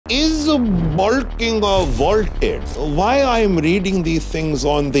is bulking or vaulted? Why I'm reading these things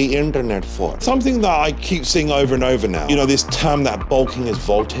on the internet for? Something that I keep seeing over and over now. You know, this term that bulking is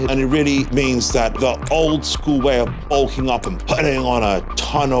vaulted, and it really means that the old school way of bulking up and putting on a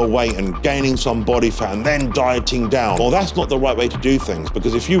ton of weight and gaining some body fat and then dieting down. Well, that's not the right way to do things,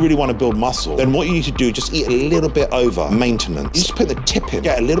 because if you really want to build muscle, then what you need to do is just eat a little bit over maintenance. You just put the tip in,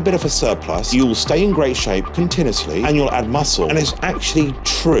 get a little bit of a surplus, you'll stay in great shape continuously, and you'll add muscle. And it's actually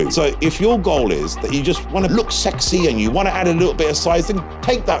true. So if your goal is that you just want to look sexy and you want to add a little bit of size, then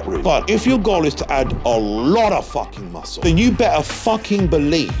take that route. But if your goal is to add a lot of fucking muscle, then you better fucking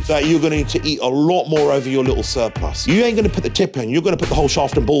believe that you're going to need to eat a lot more over your little surplus. You ain't going to put the tip in, you're going to put the whole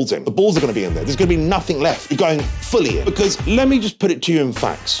shaft and balls in. The balls are going to be in there. There's going to be nothing left. You're going fully in. Because let me just put it to you in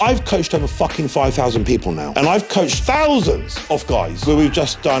facts. I've coached over fucking 5,000 people now, and I've coached thousands of guys where we've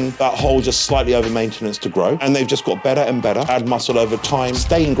just done that whole just slightly over maintenance to grow, and they've just got better and better, add muscle over time,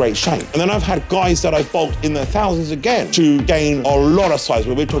 stay in great shape. And then I've had guys that I've bulked in their thousands again to gain a lot of size,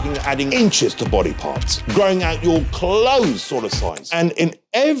 where we're talking adding inches to body parts, growing out your clothes sort of size. And in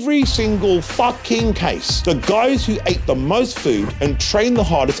every single fucking case, the guys who ate the most food and trained the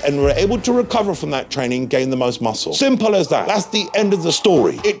hardest and were able to recover from that training gained the most muscle. Simple as that. That's the end of the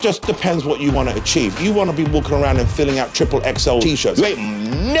story. It just depends what you want to achieve. You want to be walking around and filling out triple XL t-shirts. You ain't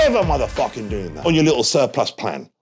never motherfucking doing that on your little surplus plan.